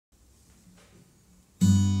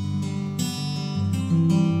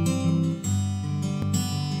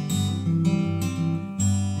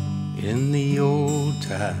in the old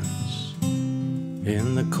times,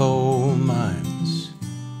 in the coal mines,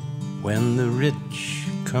 when the rich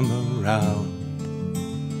come around.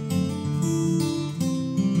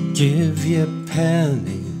 Give your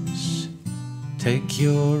pennies, take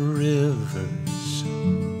your rivers,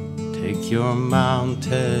 take your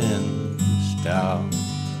mountains down.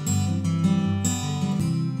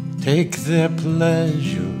 Take their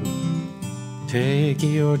pleasure, take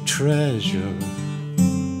your treasure.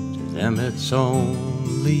 To them it's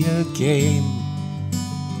only a game.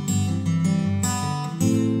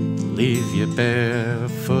 Leave you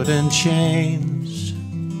barefoot in chains,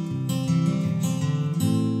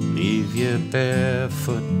 leave you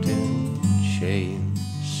barefoot in chains.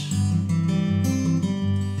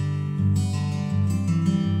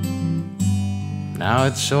 Now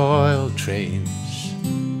it's oil trains,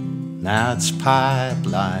 now it's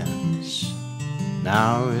pipelines,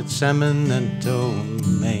 now it's eminent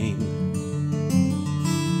domain.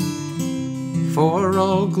 For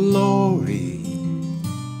all glory,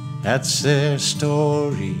 that's their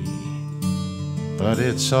story, but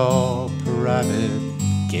it's all private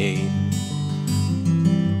gain.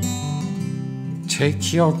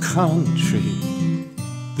 Take your country,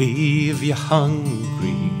 leave you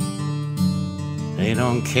hungry. They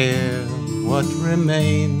don't care what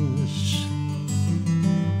remains.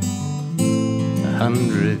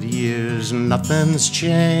 100 years, nothing's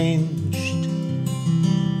changed.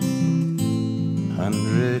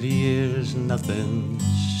 100 years,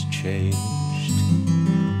 nothing's changed.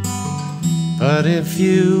 But if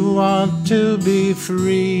you want to be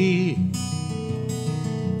free,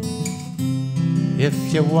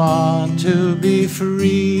 if you want to be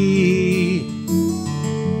free,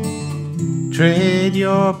 trade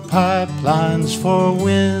your pipelines for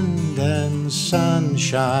wind and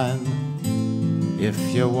sunshine. If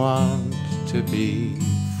you want to be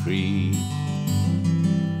free,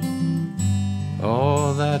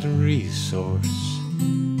 all that resource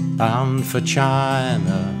bound for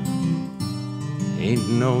China, ain't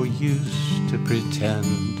no use to pretend.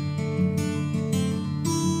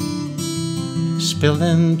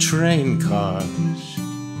 Spilling train cars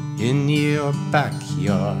in your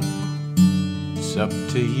backyard, it's up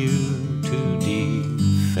to you to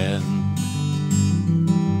defend.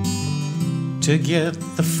 To get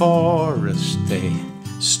the forest, they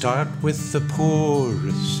start with the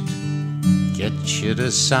poorest, get you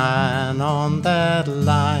to sign on that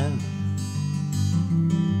line.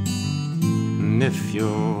 And if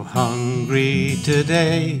you're hungry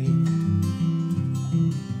today,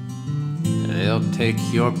 they'll take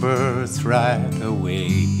your birthright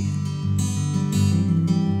away.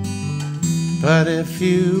 But if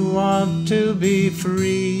you want to be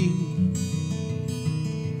free,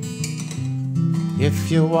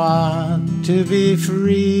 if you want to be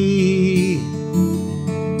free,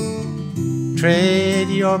 trade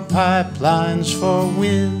your pipelines for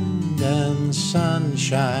wind and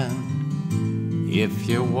sunshine. If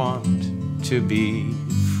you want to be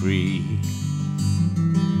free,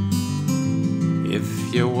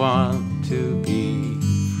 if you want to be